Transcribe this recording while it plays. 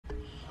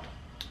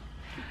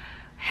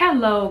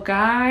Hello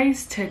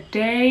guys,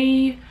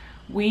 today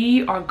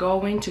we are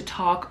going to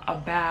talk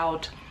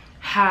about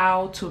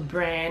how to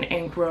brand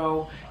and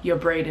grow your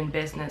braiding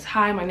business.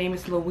 Hi, my name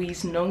is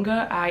Louise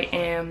Nunga. I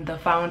am the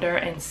founder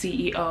and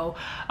CEO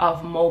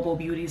of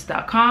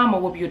mobilebeauties.com.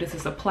 Mobile Beauties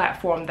is a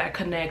platform that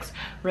connects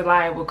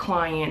reliable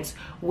clients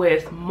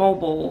with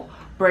mobile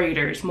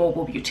braiders,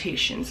 mobile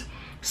beauticians.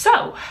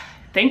 So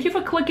thank you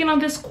for clicking on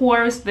this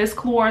course. This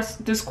course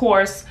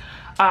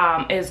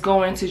is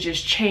going to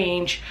just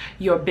change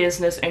your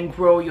business and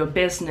grow your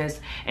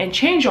business and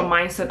change your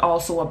mindset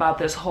also about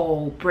this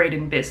whole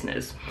braiding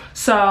business.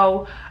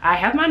 So I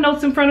have my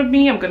notes in front of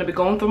me. I'm going to be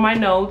going through my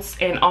notes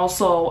and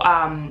also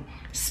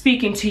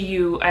speaking to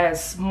you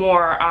as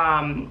more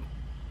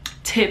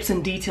tips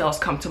and details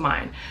come to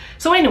mind.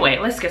 So anyway,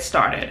 let's get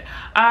started.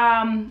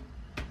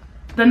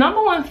 The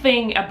number one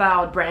thing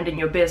about branding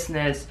your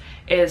business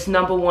is,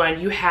 number one,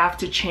 you have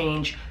to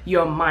change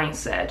your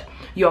mindset.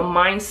 Your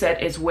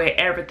mindset is where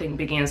everything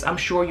begins. I'm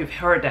sure you've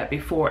heard that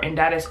before, and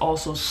that is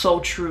also so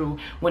true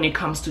when it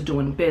comes to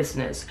doing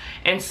business.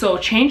 And so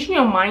changing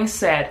your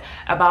mindset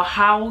about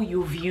how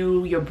you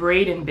view your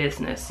braiding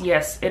business.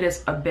 Yes, it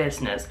is a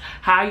business.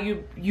 How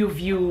you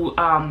view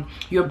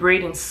your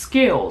braiding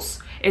skills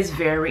is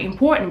very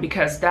important,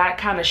 because that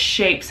kind of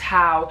shapes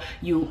how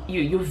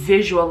you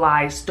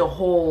visualize the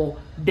whole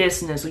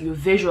business, or you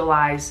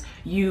visualize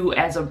you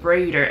as a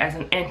braider, as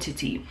an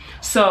entity.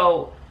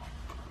 So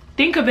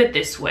think of it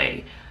this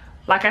way.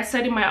 Like I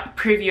said in my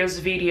previous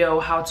video,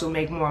 how to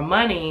make more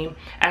money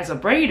as a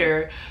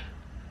braider.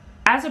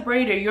 As a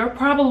braider, you're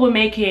probably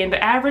making,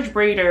 the average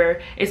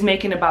braider is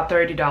making about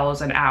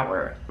 $30 an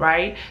hour,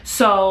 right?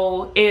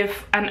 So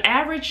if an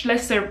average,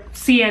 let's say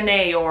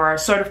CNA or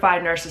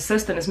certified nurse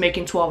assistant is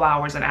making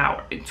 $12 an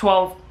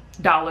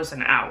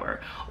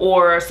hour,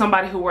 or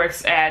somebody who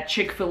works at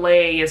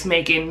Chick-fil-A is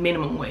making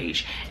minimum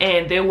wage,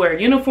 and they wear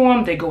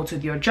uniform, they go to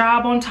their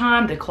job on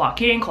time, they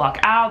clock in, clock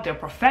out, they're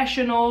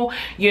professional,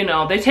 you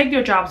know, they take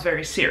their jobs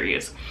very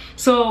serious.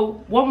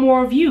 So what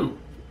more of you?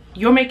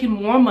 You're making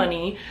more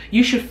money.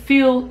 You should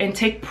feel and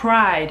take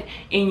pride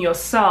in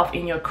yourself,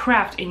 in your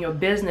craft, in your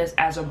business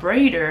as a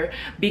braider,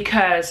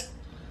 because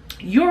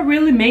you're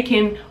really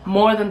making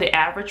more than the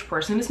average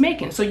person is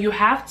making. So you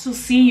have to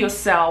see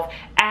yourself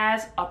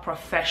as a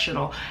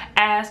professional,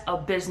 as a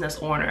business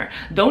owner.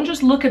 Don't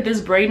just look at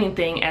this braiding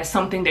thing as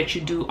something that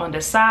you do on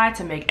the side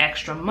to make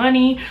extra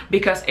money,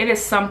 because it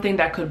is something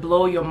that could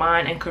blow your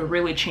mind and could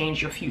really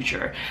change your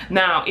future.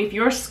 Now, if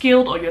you're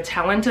skilled or you're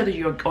talented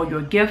or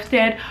you're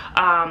gifted,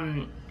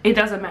 it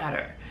doesn't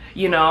matter.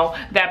 You know,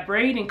 that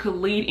braiding could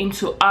lead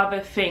into other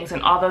things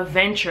and other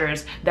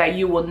ventures that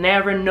you will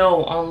never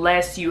know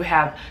unless you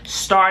have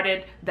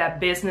started that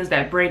business,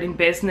 that braiding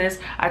business.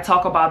 I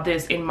talk about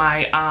this in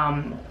my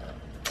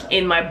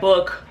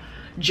book,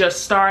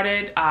 Just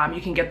Started.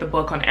 You can get the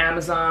book on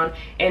Amazon,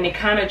 and it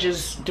kind of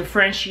just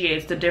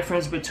differentiates the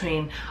difference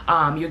between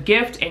your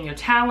gift and your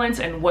talents,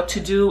 and what to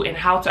do and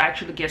how to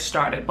actually get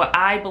started. But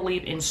I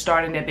believe in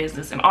starting that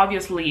business, and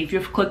obviously if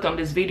you've clicked on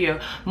this video,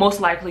 most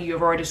likely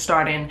you've already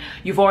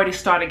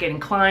started getting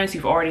clients,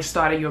 you've already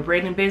started your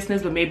braiding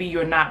business, but maybe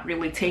you're not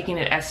really taking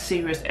it as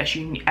serious as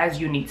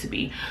you need to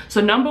be. So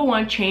number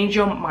one, change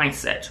your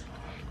mindset.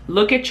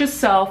 Look at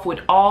yourself with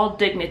all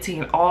dignity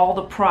and all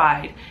the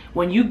pride.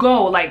 When you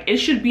go, like, it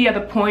should be at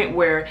the point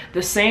where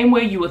the same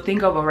way you would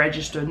think of a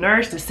registered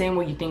nurse, the same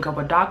way you think of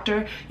a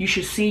doctor, you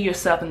should see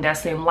yourself in that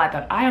same light,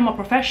 that I am a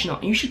professional.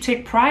 And you should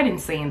take pride in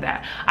saying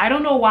that. I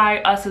don't know why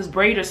us as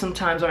braiders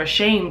sometimes are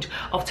ashamed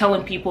of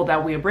telling people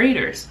that we're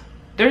braiders.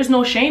 There's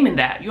no shame in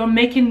that. You're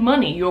making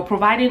money. You're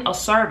providing a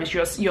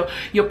service.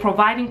 You're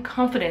providing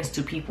confidence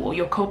to people.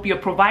 You're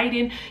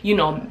providing, you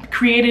know,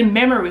 creating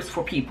memories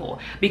for people.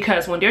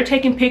 Because when they're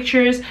taking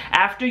pictures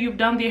after you've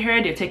done their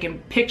hair, they're taking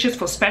pictures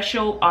for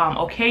special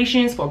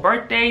occasions, for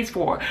birthdays,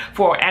 for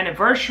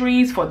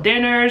anniversaries, for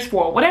dinners,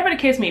 for whatever the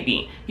case may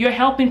be. You're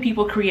helping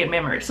people create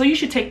memories. So you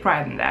should take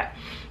pride in that.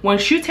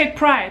 Once you take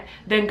pride,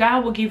 then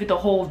God will give you the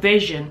whole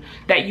vision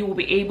that you will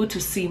be able to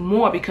see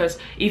more. Because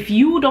if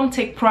you don't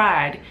take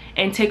pride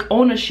and take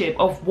ownership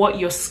of what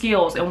your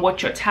skills and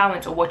what your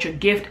talent or what your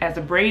gift as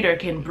a braider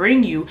can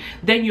bring you,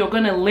 then you're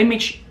going to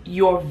limit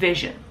your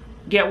vision.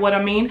 Get what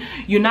I mean?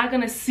 You're not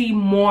going to see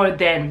more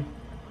than,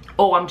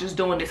 oh, I'm just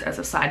doing this as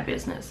a side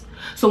business.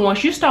 So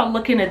once you start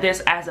looking at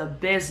this as a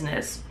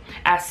business,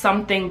 as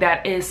something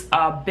that is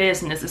a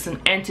business, it's an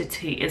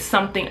entity, it's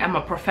something, I'm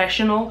a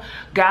professional,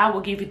 God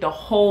will give you the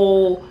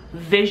whole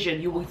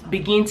vision. You will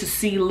begin to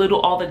see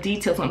all the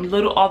details and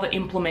all the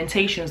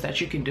implementations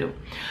that you can do.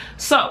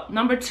 So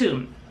number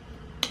two,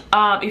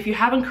 if you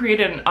haven't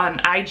created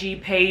an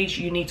IG page,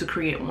 you need to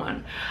create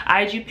one.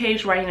 IG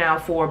page right now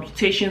for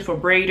beauticians, for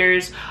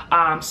braiders,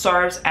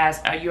 serves as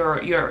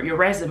your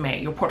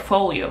resume, your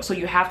portfolio. So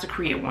you have to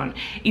create one.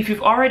 If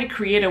you've already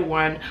created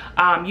one,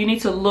 you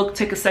need to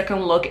take a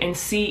second look and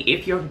see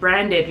if you've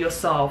branded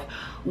yourself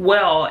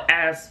well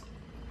as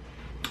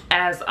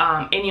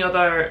any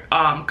other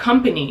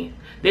company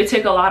they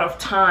take a lot of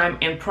time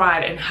and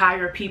pride and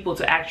hire people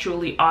to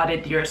actually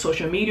audit your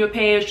social media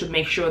page to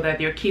make sure that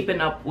they're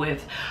keeping up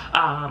with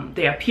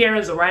the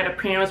appearance, the right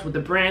appearance, with the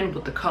brand,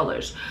 with the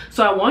colors.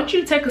 So I want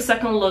you to take a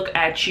second look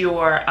at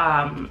your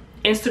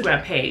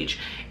Instagram page,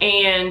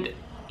 and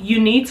you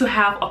need to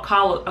have a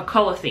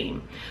color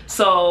theme.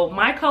 So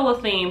my color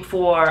theme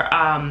for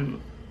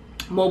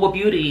Mobile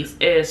Beauties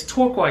is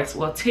turquoise,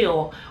 well,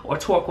 teal or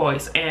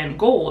turquoise and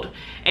gold.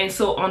 And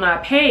so on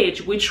our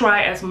page, we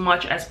try as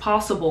much as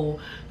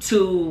possible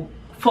to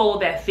follow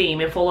that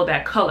theme and follow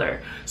that color.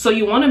 So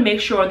you want to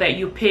make sure that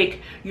you pick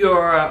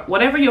your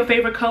whatever your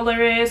favorite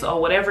color is, or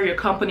whatever your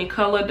company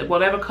color,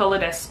 whatever color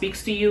that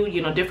speaks to you.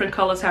 You know, different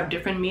colors have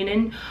different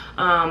meaning.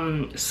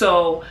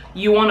 So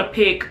you want to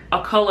pick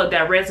a color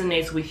that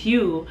resonates with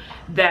you,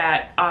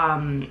 that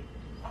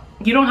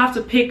you don't have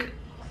to pick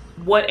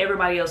what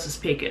everybody else is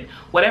picking.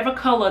 Whatever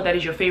color that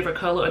is your favorite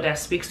color or that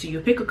speaks to you,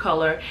 pick a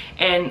color,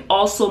 and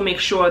also make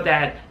sure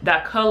that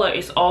that color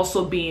is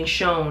also being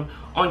shown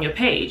on your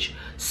page.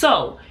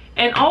 So,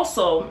 and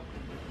also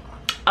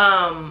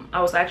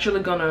I was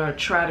actually gonna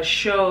try to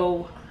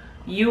show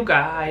you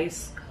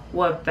guys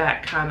what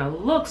that kind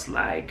of looks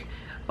like,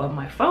 but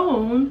my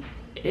phone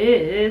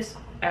is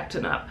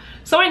acting up.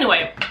 So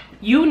anyway,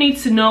 you need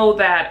to know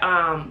that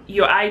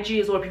your IG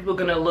is where people are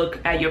gonna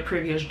look at your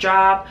previous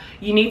job.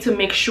 You need to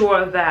make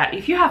sure that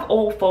if you have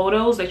old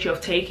photos that you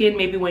have taken,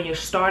 maybe when you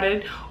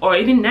started, or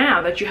even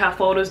now that you have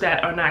photos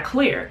that are not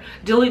clear,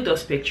 delete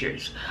those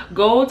pictures.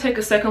 Go take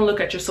a second look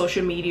at your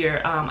social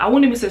media. I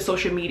wouldn't even say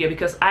social media,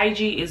 because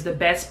IG is the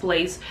best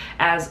place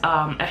as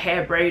a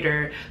hair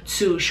braider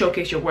to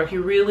showcase your work.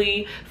 You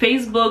really,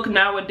 Facebook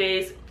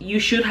nowadays, you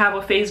should have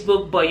a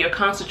Facebook, but your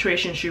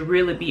concentration should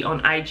really be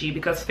on IG,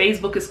 because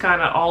Facebook is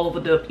kind of all over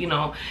the, you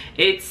know,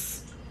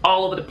 it's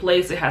all over the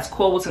place. It has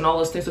quotes and all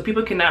those things, so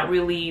people cannot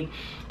really,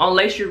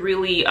 unless you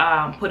really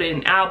put it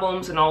in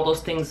albums and all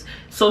those things.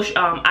 So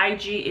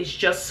IG is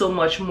just so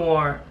much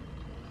more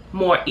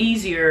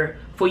easier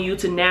for you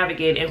to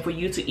navigate and for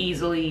you to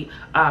easily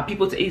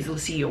people to easily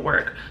see your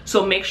work.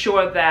 So make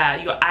sure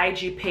that your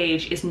IG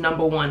page is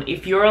 #1.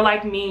 If you're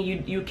like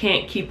me, you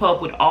can't keep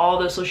up with all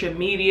the social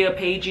media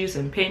pages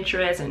and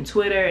Pinterest and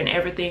Twitter and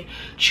everything,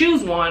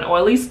 choose one, or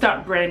at least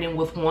start branding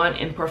with one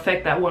and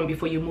perfect that one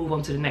before you move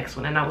on to the next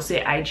one. And I would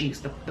say IG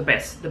is the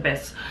best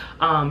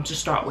to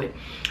start with.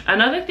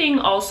 Another thing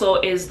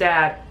also is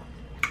that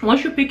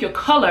once you pick your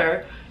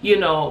color, you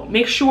know,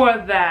 make sure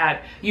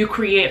that you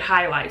create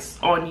highlights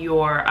on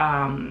your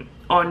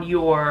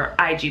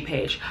IG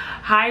page.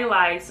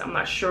 Highlights, I'm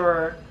not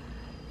sure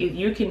if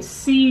you can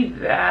see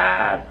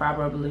that,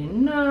 probably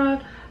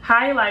not.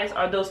 Highlights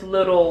are those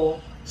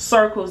little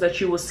circles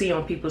that you will see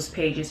on people's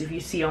pages. If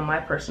you see on my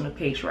personal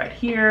page right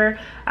here,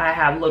 I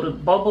have little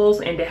bubbles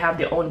and they have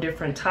their own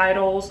different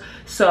titles.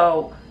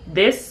 So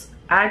this,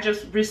 I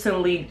just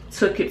recently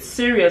took it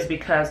serious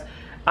because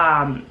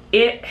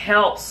it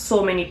helps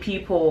so many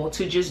people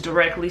to just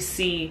directly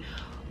see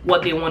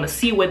what they want to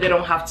see, where they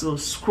don't have to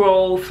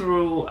scroll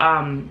through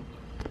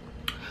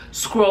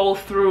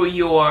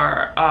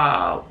your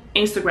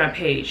Instagram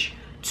page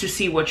to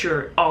see what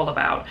you're all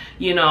about.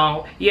 You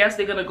know, yes,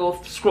 they're gonna go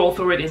scroll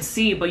through it and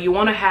see, but you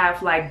want to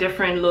have like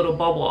different little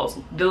bubbles,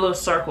 the little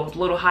circles,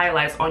 little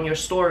highlights on your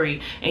story.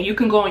 And you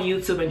can go on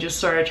YouTube and just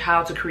search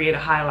how to create a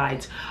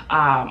highlight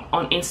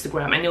on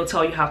Instagram, and it'll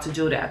tell you how to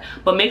do that.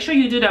 But make sure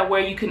you do that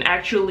where you can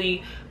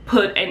actually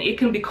put, and it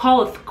can be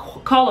color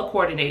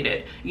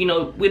coordinated, you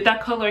know, with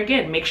that color.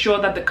 Again, make sure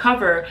that the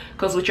cover,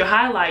 because with your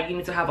highlight you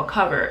need to have a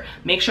cover,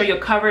 make sure your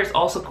cover is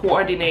also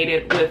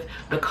coordinated with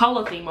the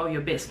color theme of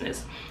your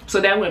business, so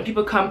that when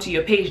people come to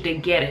your page, they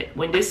get it.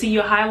 When they see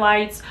your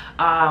highlights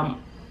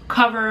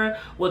cover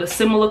with a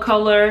similar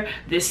color,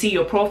 they see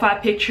your profile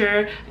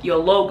picture, your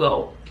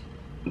logo.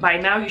 By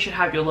now you should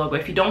have your logo.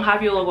 If you don't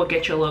have your logo,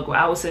 get your logo.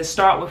 I would say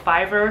start with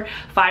Fiverr.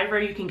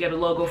 Fiverr, you can get a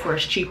logo for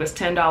as cheap as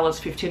 $10,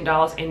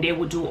 $15, and they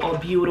will do a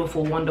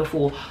beautiful,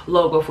 wonderful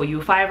logo for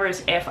you. Fiverr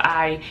is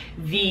Fiverr.com.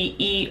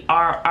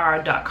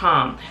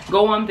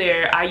 Go on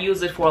there. I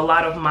use it for a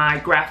lot of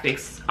my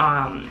graphics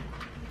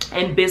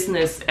and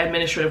business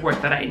administrative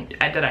work that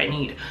I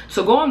need.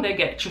 So go on there,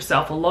 get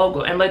yourself a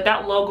logo, and let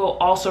that logo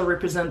also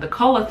represent the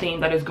color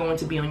theme that is going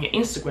to be on your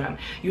Instagram.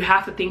 You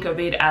have to think of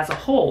it as a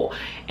whole.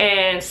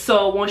 And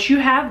so once you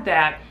have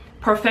that,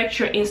 perfect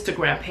your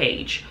Instagram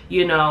page.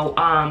 You know,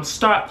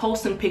 start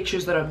posting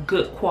pictures that are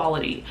good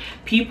quality.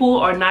 People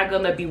are not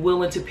gonna be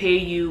willing to pay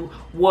you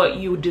what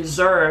you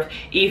deserve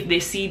if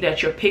they see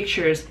that your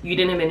pictures, you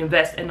didn't even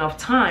invest enough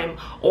time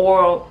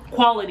or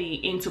quality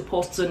into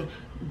posting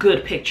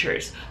good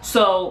pictures.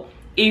 So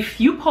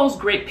if you post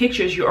great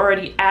pictures, you're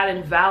already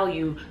adding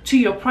value to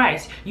your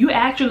price. You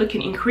actually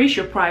can increase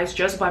your price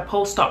just by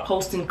start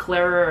posting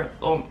clearer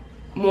or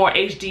more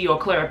HD or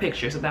clearer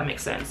pictures, if that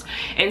makes sense.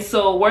 And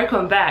so work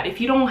on that.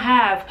 If you don't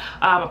have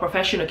a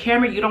professional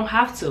camera, you don't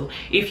have to.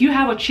 If you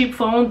have a cheap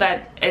phone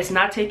that is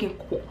not taking,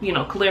 you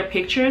know, clear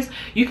pictures,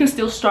 you can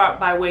still start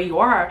by where you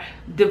are.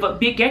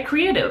 Get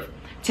creative.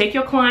 Take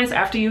your clients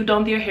after you've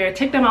done their hair,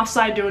 take them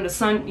outside during the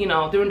sun, you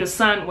know, during the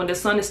sun, when the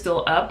sun is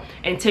still up,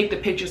 and take the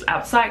pictures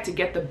outside to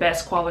get the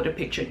best quality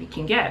picture you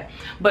can get.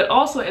 But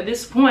also at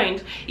this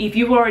point, if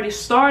you've already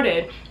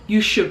started, you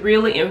should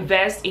really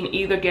invest in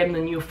either getting a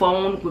new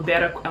phone with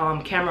better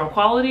camera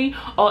quality,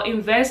 or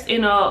invest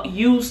in a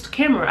used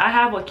camera. I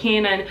have a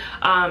Canon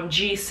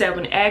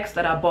G7X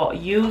that I bought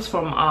used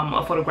from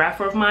a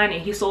photographer of mine,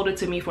 and he sold it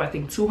to me for I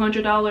think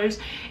 $200,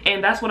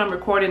 and that's what I'm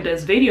recording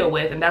this video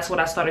with, and that's what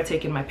I started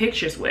taking my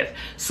pictures with.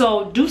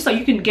 So do so.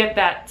 You can get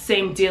that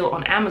same deal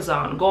on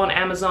Amazon. Go on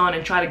Amazon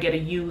and try to get a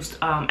used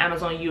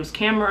Amazon used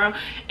camera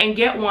and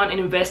get one and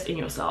invest in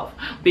yourself,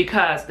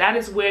 because that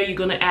is where you're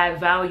going to add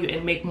value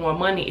and make more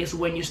money, is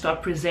when you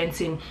start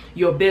presenting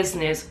your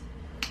business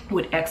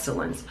with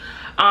excellence.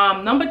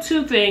 Number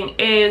two thing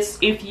is,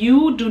 if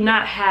you do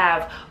not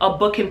have a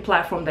booking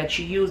platform that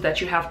you use, that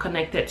you have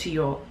connected to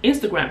your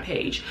Instagram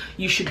page,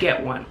 you should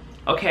get one.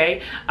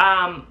 Okay.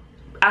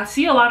 I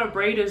see a lot of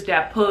braiders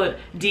that put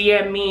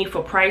DM me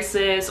for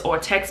prices or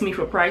text me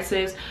for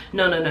prices.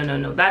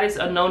 No. That is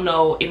a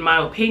no-no in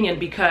my opinion,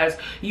 because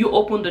you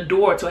open the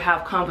door to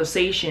have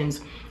conversations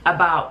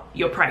about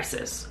your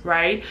prices,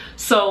 right?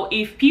 So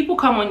if people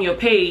come on your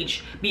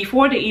page,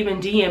 before they even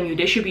DM you,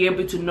 they should be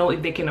able to know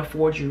if they can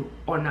afford you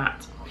or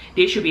not.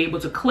 They should be able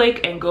to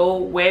click and go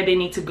where they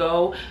need to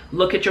go,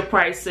 look at your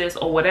prices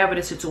or whatever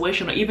the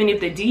situation, or even if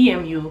they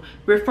DM you,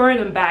 refer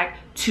them back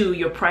to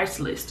your price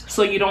list,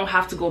 so you don't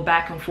have to go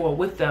back and forth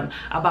with them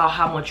about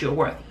how much you're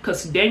worth,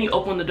 because then you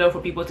open the door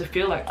for people to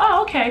feel like,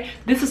 oh, okay,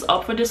 this is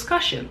up for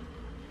discussion.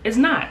 It's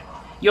not.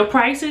 Your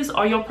prices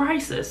are your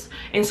prices,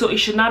 and so it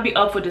should not be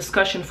up for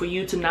discussion for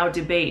you to now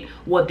debate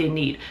what they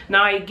need.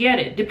 Now I get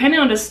it, depending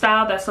on the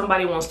style that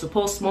somebody wants to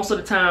post, most of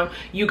the time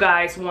you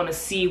guys want to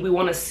see, we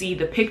want to see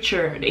the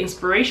picture, the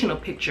inspirational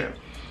picture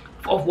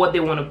of what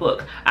they want to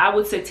book. I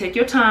would say take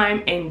your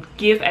time and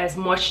give as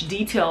much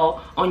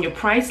detail on your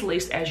price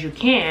list as you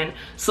can,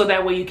 so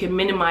that way you can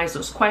minimize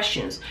those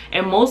questions.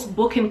 And most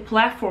booking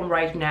platform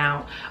right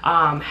now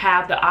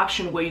have the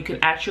option where you can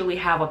actually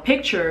have a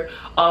picture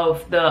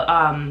of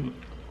the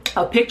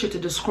a picture to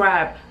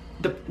describe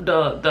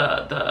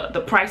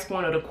the price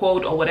point or the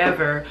quote or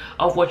whatever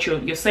of what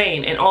you're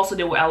saying. And also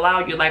they will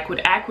allow you, like with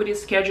equity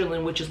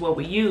scheduling, which is what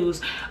we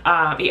use,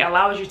 it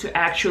allows you to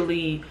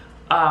actually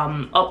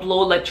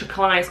upload, let your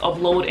clients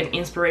upload an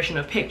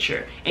inspirational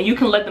picture, and you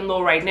can let them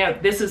know right now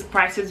this is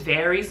prices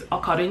varies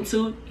according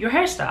to your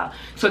hairstyle.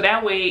 So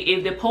that way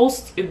if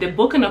they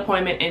book an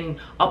appointment and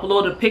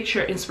upload a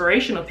picture,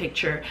 inspirational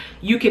picture,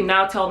 you can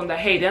now tell them that,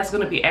 hey, that's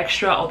going to be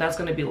extra or that's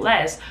going to be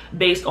less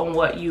based on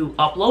what you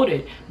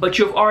uploaded, but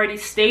you've already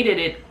stated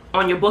it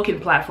on your booking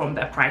platform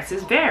that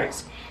prices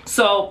varies.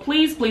 So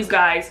please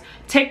guys,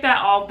 take that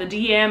off the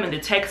DM and the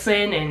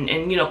texting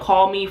and you know,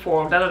 call me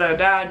for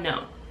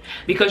no.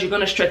 Because you're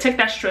going to take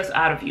that stress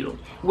out of you,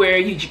 where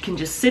you can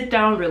just sit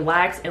down,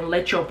 relax, and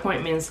let your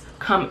appointments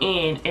come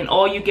in, and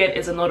all you get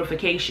is a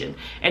notification.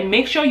 And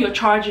make sure you're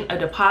charging a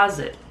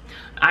deposit.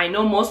 I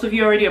know most of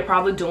you already are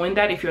probably doing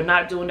that. If you're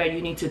not doing that,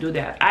 you need to do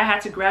that. I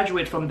had to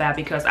graduate from that,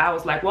 because I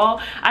was like,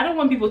 well, I don't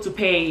want people to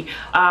pay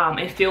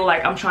and feel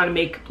like I'm trying to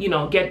make, you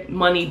know, get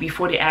money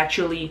before they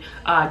actually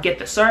get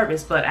the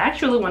service. But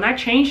actually, when I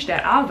changed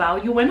that, our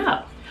value went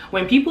up.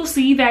 When people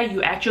see that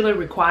you actually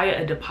require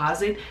a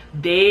deposit,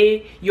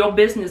 your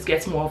business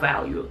gets more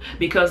value,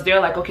 because they're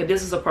like, okay,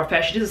 this is a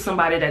professional, this is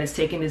somebody that is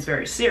taking this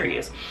very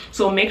serious.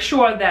 So make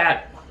sure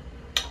that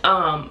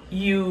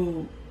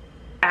you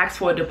ask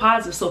for a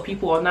deposit, so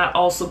people are not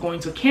also going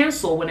to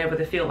cancel whenever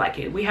they feel like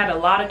it. We had a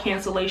lot of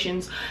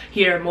cancellations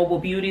here at Mobile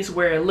Beauties,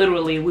 where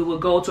literally we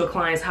would go to a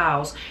client's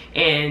house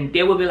and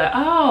they would be like,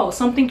 oh,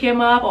 something came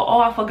up, or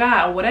oh, I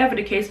forgot, or whatever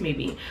the case may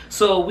be.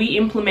 So we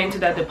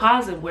implemented that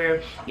deposit,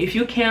 where if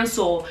you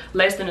cancel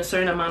less than a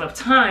certain amount of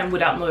time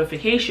without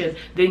notification,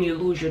 then you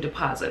lose your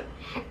deposit.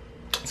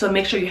 So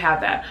make sure you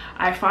have that.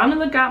 I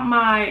finally got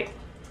my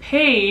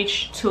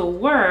page to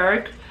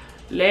work.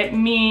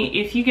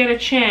 If you get a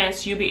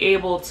chance, you'll be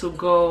able to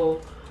go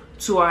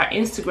to our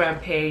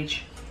Instagram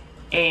page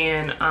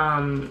and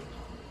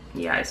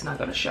yeah, it's not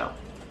gonna show,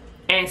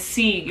 and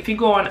see, if you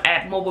go on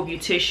at Mobile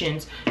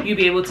Beauticians, you'll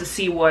be able to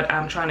see what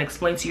I'm trying to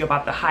explain to you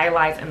about the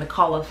highlights and the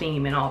color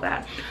theme and all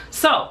that.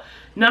 So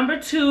number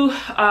two,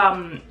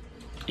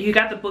 you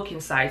got the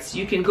booking sites.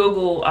 You can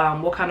Google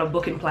what kind of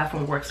booking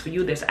platform works for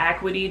you. There's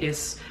Equity,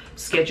 there's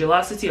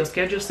Schedulosity or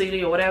Schedule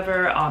City or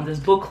whatever. There's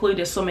Bookly.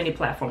 There's so many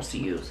platforms to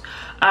use.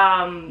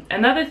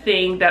 Another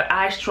thing that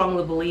I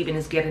strongly believe in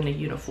is getting a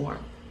uniform.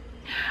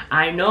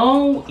 I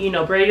know, you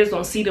know, braiders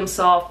don't see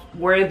themselves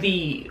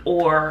worthy,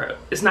 or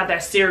it's not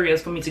that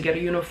serious for me to get a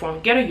uniform.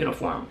 Get a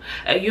uniform.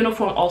 A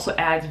uniform also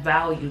adds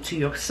value to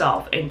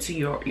yourself and to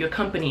your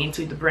company and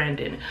to the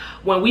branding.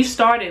 When we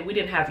started, we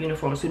didn't have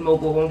uniforms with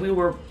Mobile. When we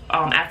were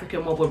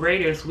African Mobile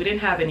Braiders, we didn't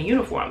have any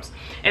uniforms.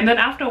 And then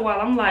after a while,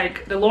 I'm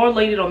like, the Lord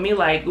laid it on me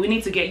like, we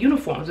need to get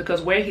uniforms,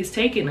 because where he's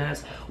taking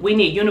us, we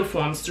need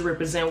uniforms to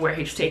represent where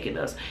he's taking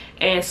us.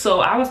 And so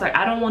I was like,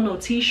 I don't want no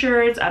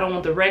t-shirts. I don't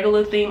want the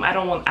regular theme. I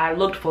I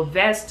looked for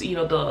vests, you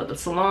know, the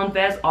salon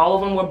vests, all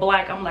of them were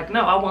black. I'm like,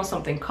 no, I want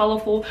something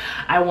colorful.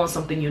 I want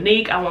something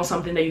unique. I want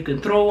something that you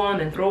can throw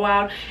on and throw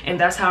out. And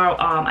that's how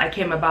I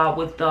came about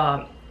with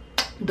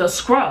the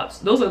scrubs.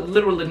 Those are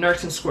literally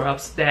nursing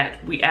scrubs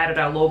that we added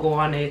our logo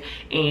on it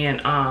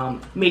and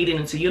made it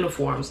into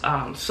uniforms.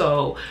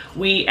 So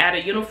we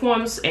added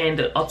uniforms and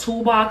a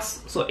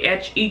toolbox. So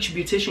each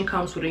beautician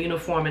comes with a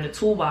uniform and a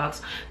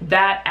toolbox.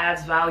 That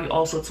adds value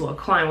also to a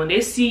client. When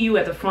they see you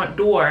at the front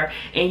door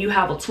and you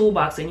have a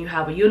toolbox and you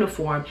have a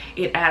uniform,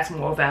 it adds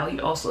more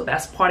value also.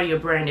 That's part of your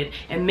branding.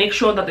 And make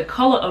sure that the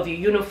color of your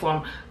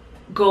uniform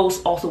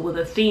goes also with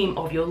the theme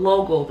of your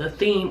logo, the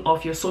theme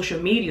of your social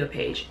media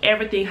page.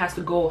 Everything has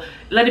to go,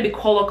 let it be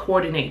color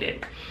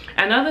coordinated.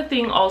 Another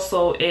thing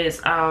also is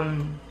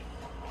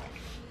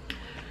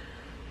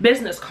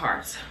business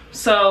cards.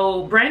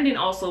 So branding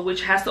also,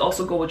 which has to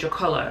also go with your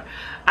color.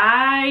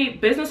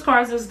 Business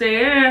cards is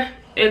there.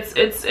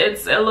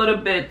 It's a little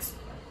bit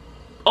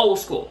old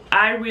school.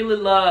 I really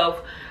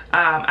love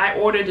I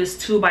ordered this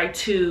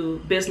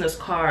 2x2 business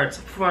cards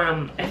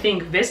from, I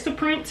think,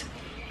 Vistaprint,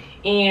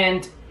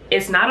 and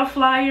it's not a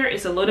flyer.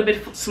 It's a little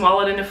bit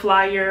smaller than a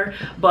flyer,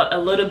 but a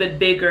little bit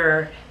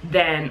bigger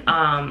than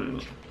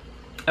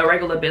a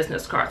regular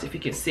business card. If you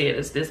can see it,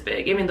 it's this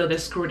big. Even though they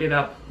screwed it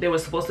up, they were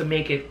supposed to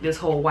make it, this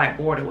whole white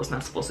border was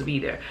not supposed to be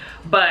there.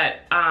 But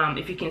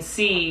if you can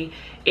see,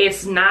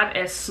 it's not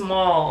as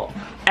small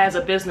as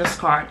a business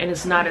card, and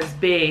it's not as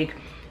big.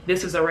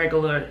 This is a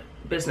regular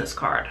business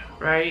card,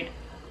 right?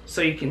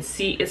 So you can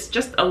see it's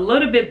just a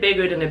little bit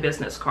bigger than a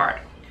business card,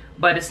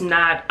 but it's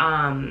not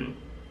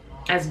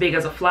as big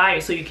as a flyer,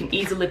 so you can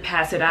easily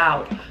pass it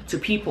out to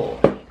people.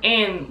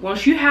 And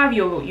once you have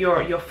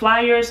your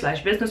flyer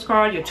 / business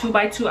card, your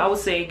 2x2, I would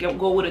say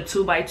go with a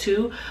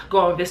 2x2. Go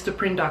on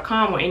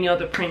Vistaprint.com or any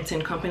other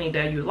printing company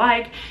that you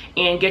like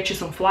and get you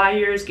some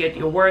flyers, get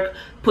your work,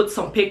 put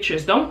some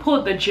pictures. Don't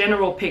put the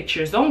general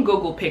pictures. Don't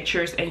Google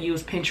pictures and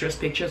use Pinterest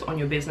pictures on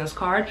your business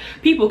card.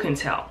 People can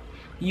tell.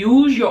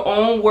 Use your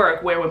own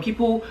work, where when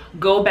people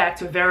go back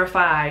to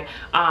verify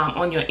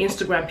on your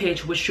Instagram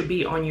page, which should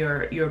be on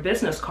your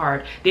business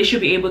card, they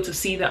should be able to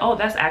see that, oh,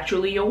 that's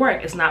actually your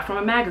work. It's not from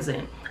a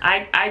magazine.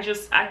 I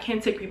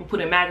can't take people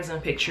putting magazine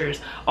pictures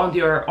on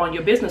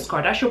your business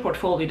card. That's your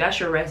portfolio,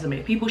 that's your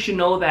resume. People should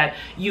know that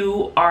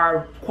you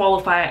are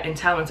qualified and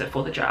talented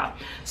for the job.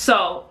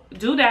 So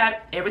do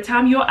that every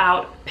time you're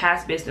out.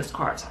 Pass business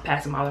cards,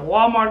 pass them out at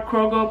Walmart,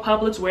 Kroger,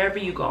 Publix, wherever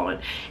you're going.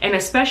 And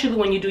especially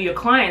when you do your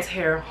clients'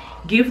 hair,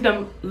 leave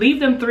them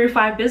 3 or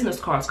 5 business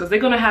cards, because they're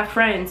gonna have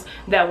friends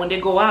that when they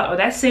go out, or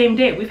that same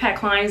day, we've had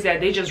clients that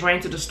they just ran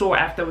to the store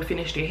after we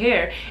finished their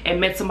hair and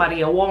met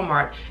somebody at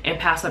Walmart and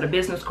passed out a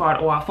business card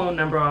or our phone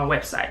number on our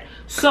website.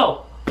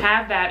 So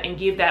have that and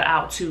give that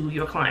out to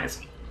your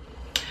clients.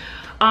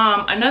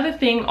 Another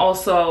thing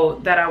also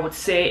that I would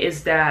say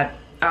is that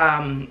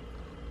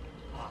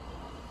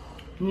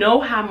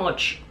know how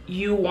much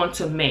you want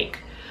to make.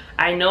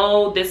 I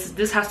know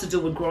this has to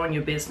do with growing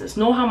your business.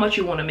 Know how much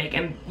you want to make,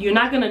 and you're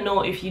not going to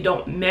know if you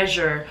don't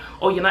measure,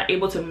 or you're not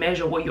able to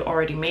measure what you're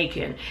already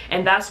making.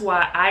 And that's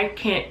why I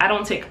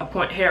don't take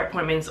hair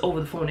appointments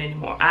over the phone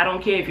anymore. I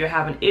don't care if you're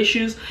having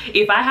issues.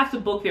 If I have to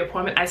book the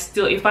appointment,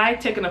 if I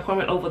take an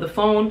appointment over the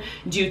phone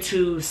due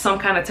to some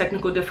kind of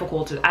technical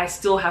difficulty, I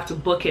still have to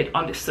book it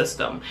on the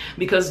system,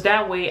 because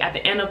that way at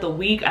the end of the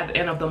week, at the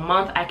end of the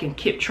month, I can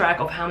keep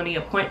track of how many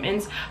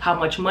appointments, how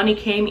much money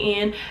came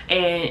in,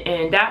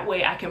 and that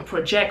way I can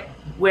project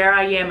where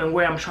I am and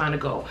where I'm trying to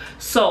go.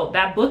 So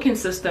that booking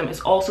system is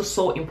also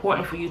so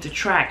important for you to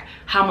track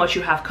how much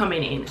you have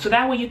coming in. So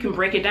that way you can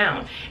break it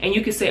down and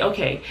you can say,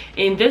 okay,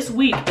 in this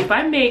week, if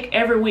I make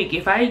every week,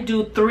 if I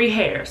do 3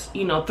 hairs,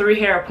 3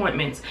 hair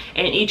appointments,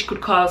 and each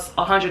could cost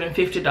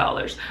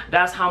 $150,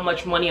 that's how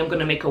much money I'm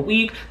gonna make a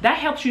week. That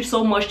helps you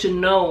so much to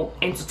know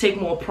and to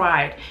take more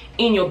pride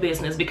in your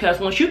business, because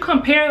once you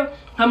compare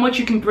how much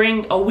you can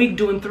bring a week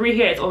doing 3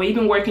 hairs, or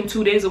even working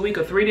 2 days a week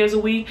or 3 days a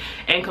week,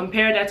 and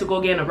compare that to go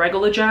get a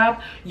regular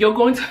job, you're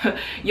going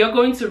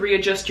to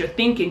readjust your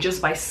thinking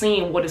just by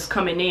seeing what is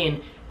coming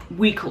in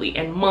weekly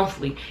and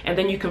monthly. And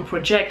then you can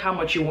project how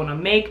much you want to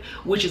make,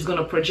 which is going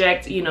to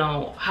project,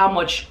 how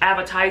much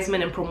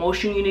advertisement and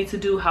promotion you need to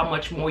do, how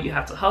much more you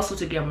have to hustle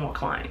to get more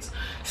clients.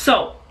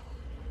 So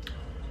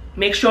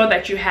make sure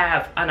that you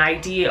have an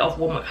idea of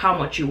how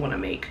much you want to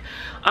make.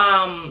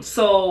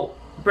 So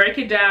break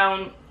it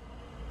down.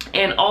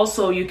 And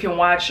also you can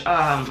watch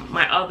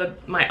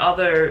my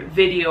other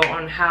video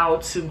on how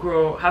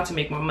to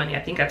make more money.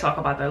 I think I talk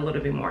about that a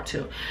little bit more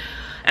too.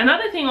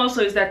 Another thing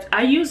also is that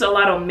I use a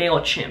lot of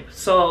MailChimp.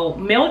 So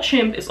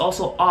MailChimp is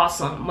also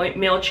awesome.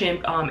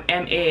 MailChimp,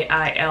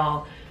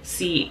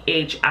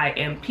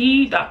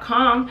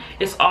 MailChimp.com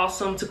is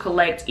awesome to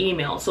collect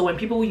emails. So when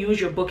people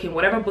use your booking,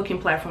 whatever booking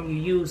platform you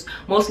use,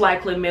 most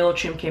likely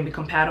MailChimp can be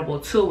compatible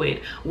to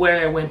it,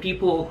 where when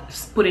people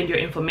put in your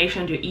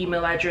information, your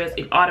email address,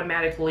 it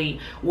automatically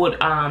would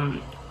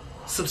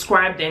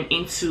subscribe them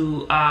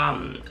into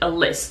a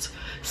list,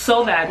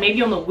 so that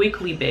maybe on a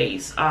weekly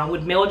base,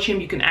 with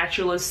MailChimp you can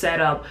actually set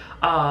up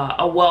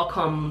a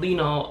welcome, you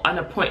know, an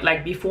appointment,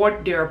 like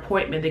before their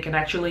appointment they can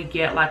actually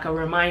get like a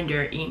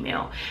reminder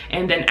email,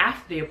 and then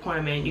after the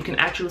appointment you can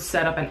actually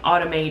set up an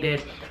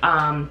automated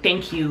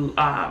thank you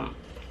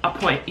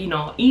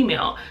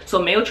email. So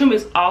MailChimp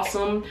is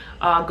awesome.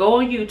 Go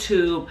on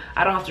YouTube.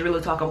 I don't have to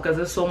really talk about, because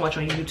there's so much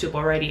on YouTube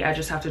already. I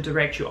just have to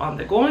direct you on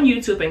there. Go on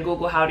YouTube and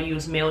Google how to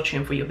use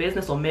MailChimp for your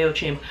business, or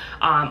MailChimp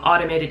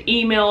automated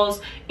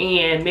emails.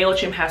 And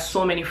MailChimp has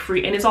so many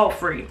free, and it's all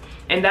free,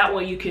 and that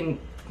way you can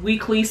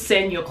weekly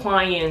send your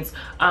clients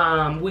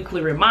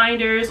weekly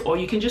reminders, or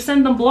you can just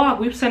send them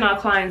we've sent our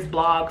clients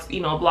blogs, you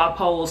know, blog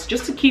posts,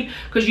 just to keep,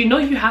 because you know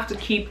you have to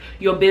keep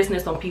your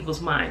business on people's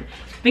mind.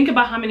 Think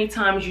about how many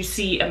times you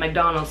see a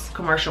McDonald's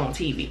commercial on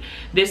TV.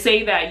 They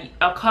say that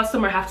a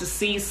customer has to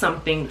see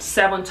something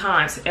 7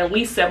 times, at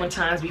least 7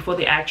 times, before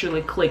they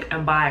actually click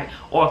and buy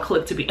or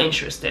click to be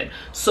interested.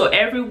 So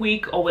every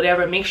week or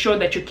whatever, make sure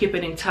that you're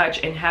keeping in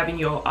touch and having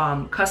your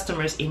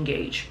customers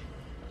engage.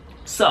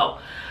 So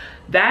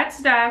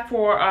that's that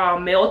for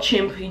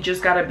MailChimp. You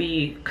just gotta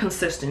be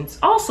consistent.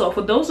 Also,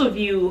 for those of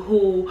you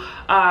who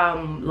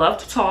love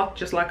to talk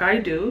just like I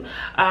do,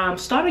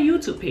 start a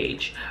YouTube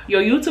page.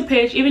 Your YouTube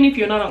page, even if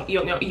you're not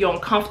you're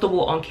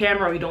uncomfortable on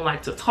camera, or you don't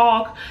like to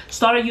talk,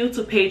 start a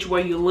YouTube page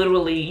where you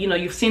literally, you know,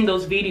 you've seen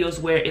those videos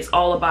where it's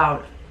all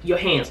about your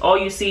hands. All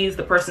you see is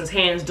the person's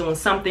hands doing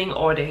something,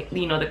 or the,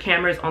 you know, the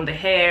camera's on the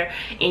hair,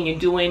 and you're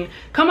doing,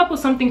 come up with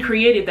something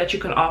creative that you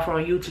can offer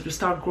on YouTube to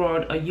start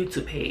growing a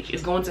YouTube page.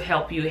 It's going to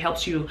help you. It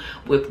helps you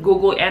with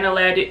Google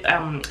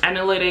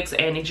analytics,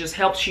 and it just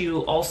helps you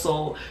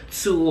also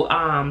to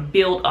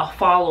build a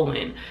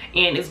following,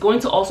 and it's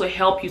going to also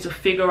help you to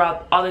figure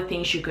out other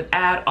things you could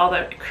add,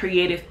 other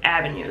creative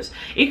avenues.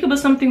 It could be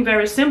something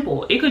very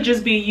simple. It could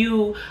just be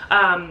you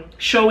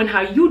showing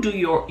how you do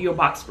your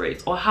box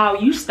braids, or how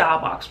you style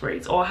box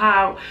braids, or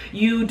how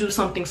you do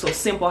something so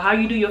simple, how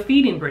you do your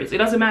feeding braids. It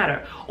doesn't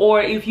matter.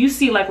 Or if you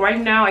see, like right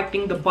now, I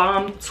think the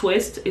bomb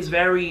twist is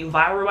very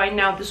viral right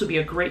now. This would be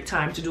a great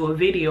time to do a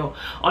video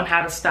on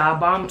how to style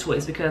bomb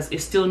twist, because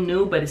it's still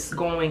new, but it's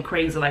going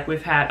crazy. Like,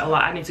 we've had a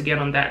lot. I need to get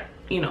on that,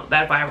 you know,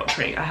 that viral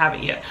train. I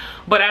haven't yet,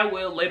 but I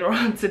will later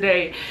on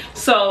today.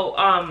 So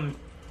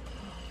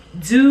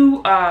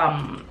do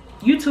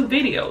YouTube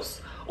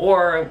videos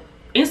or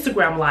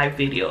Instagram live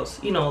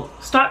videos. You know,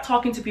 start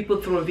talking to people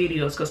through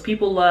videos, because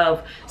people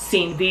love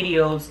seeing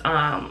videos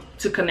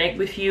to connect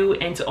with you,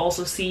 and to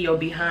also see your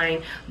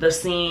behind the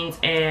scenes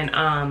and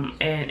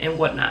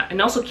whatnot.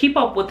 And also keep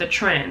up with the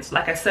trends.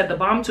 Like I said, the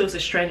bomb twist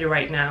is trendy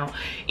right now.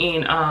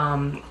 In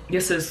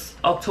this is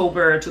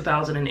October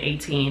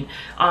 2018.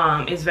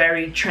 It's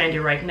very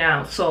trendy right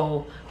now.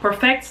 So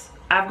perfect.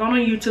 I've gone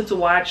on YouTube to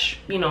watch,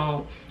 you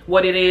know,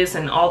 what it is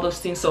and all those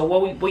things. So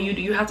what you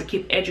do, you have to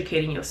keep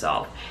educating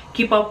yourself,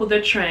 keep up with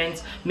the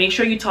trends, make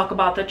sure you talk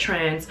about the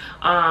trends,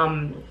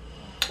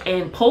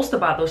 and post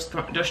about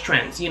those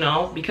trends, you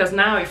know, because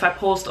now if I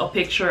post a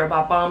picture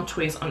about bomb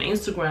twist on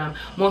Instagram,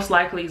 most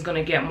likely it's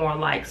gonna get more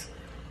likes.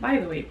 By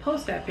the way,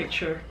 post that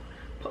picture,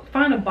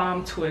 find a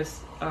bomb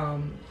twist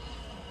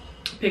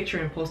picture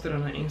and post it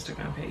on an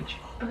Instagram page.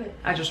 Okay.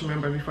 I just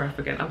remember before I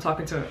forget. I'm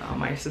talking to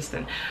my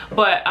assistant.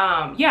 But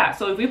yeah,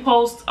 so if we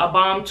post a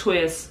bomb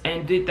twist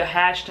and did the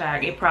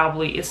hashtag, it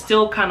probably is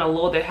still kind of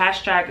low. The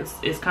hashtag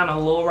is kind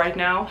of low right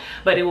now,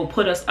 but it will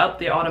put us up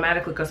there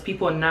automatically, because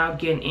people are now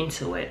getting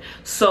into it.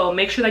 So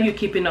make sure that you're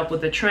keeping up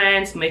with the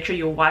trends. Make sure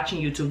you're watching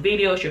YouTube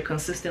videos. You're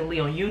consistently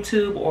on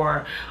YouTube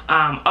or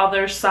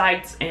other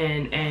sites,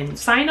 and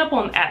sign up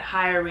at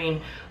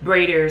Hiring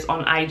Braiders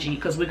on IG,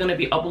 because we're going to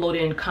be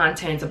uploading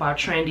content about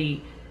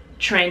trendy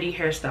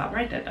hairstyle.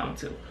 Write that down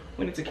too.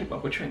 We need to keep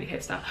up with trendy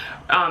hairstyle.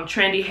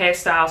 Trendy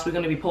hairstyles. We're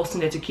going to be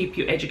posting it to keep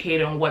you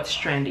educated on what's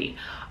trendy.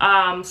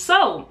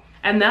 So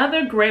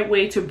another great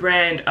way to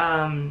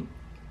brand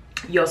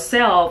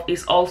yourself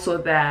is also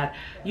that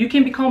you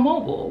can become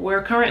mobile.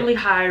 We're currently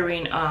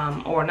hiring,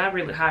 or not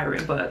really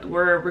hiring, but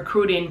we're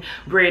recruiting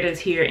braiders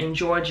here in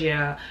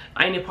Georgia,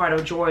 any part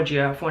of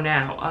Georgia for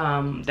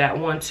now, that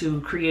want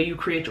to create your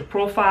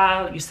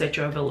profile, you set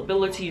your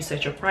availability, you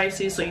set your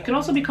prices, so you can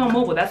also become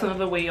mobile. That's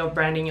another way of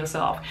branding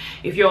yourself.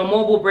 If you're a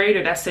mobile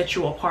braider, that sets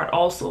you apart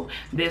also.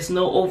 There's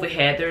no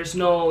overhead, there's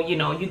no, you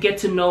know, you get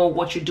to know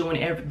what you're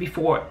doing every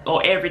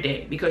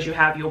day, because you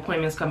have your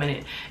appointments coming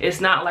in.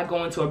 It's not like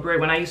going to a braid.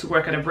 When I used to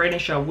work at a braiding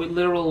shop, we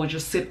literally would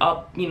just sit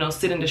up, you know,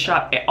 sit in the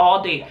shop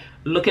all day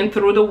looking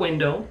through the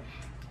window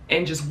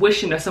and just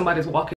wishing that somebody's walking